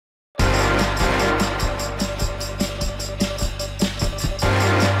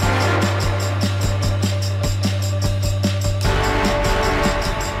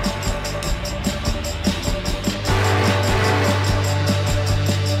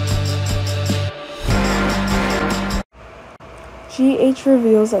GH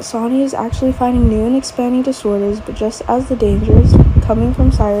reveals that Sonny is actually fighting new and expanding disorders, but just as the dangers coming from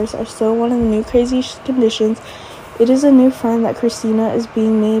Cyrus are still one of the new crazy conditions, it is a new friend that Kristina is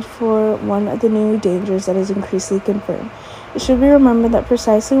being made for one of the new dangers that is increasingly confirmed. It should be remembered that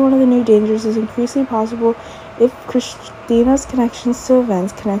precisely one of the new dangers is increasingly possible if Kristina's connections to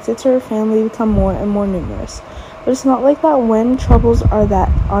events connected to her family become more and more numerous. But it's not like that when troubles are that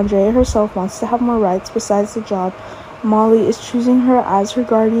Andrea herself wants to have more rights besides the job. Molly is choosing her as her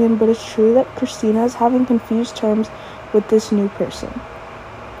guardian, but it's true that Kristina is having confused terms with this new person.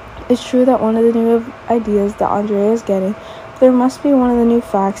 It's true that one of the new ideas that Andrea is getting, there must be one of the new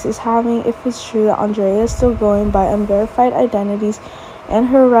facts, is having if it's true that Andrea is still going by unverified identities and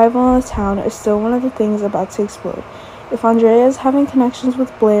her arrival in the town is still one of the things about to explode. If Andrea is having connections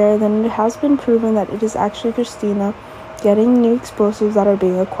with Blair, then it has been proven that it is actually Kristina getting new explosives that are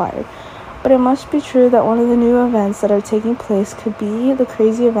being acquired. But it must be true that one of the new events that are taking place could be the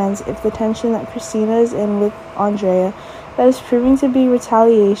crazy events if the tension that Kristina is in with Andrea that is proving to be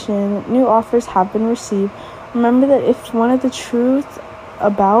retaliation. New offers have been received. Remember that if one of the truth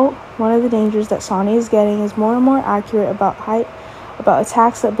about one of the dangers that Sonny is getting is more and more accurate about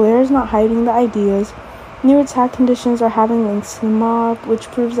attacks, that Blair is not hiding the ideas. New attack conditions are having links to the mob, which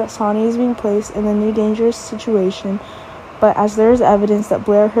proves that Sonny is being placed in a new dangerous situation. But as there is evidence that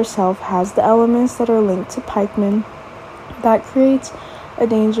Blair herself has the elements that are linked to pikemen, that creates a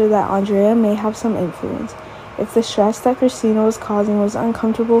danger that Andrea may have some influence. If the stress that Kristina was causing was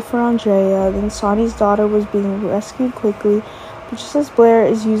uncomfortable for Andrea, then Sonny's daughter was being rescued quickly. But just as Blair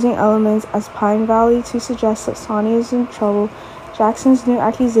is using elements as Pine Valley to suggest that Sonny is in trouble, Jackson's new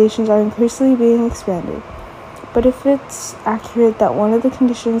accusations are increasingly being expanded. But if it's accurate that one of the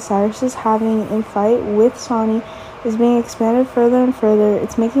conditions Cyrus is having in fight with Sonny is being expanded further and further,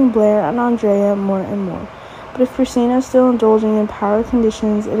 it's making Blair and Andrea more and more. But if Kristina is still indulging in power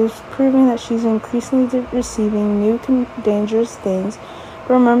conditions, it is proving that she's increasingly receiving new dangerous things.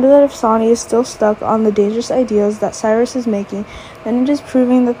 But remember that if Sonny is still stuck on the dangerous ideas that Cyrus is making, then it is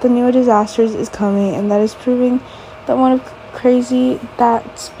proving that the new disasters is coming, and that is proving that one of crazy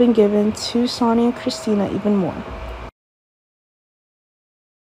that's been given to Sonny and Kristina even more.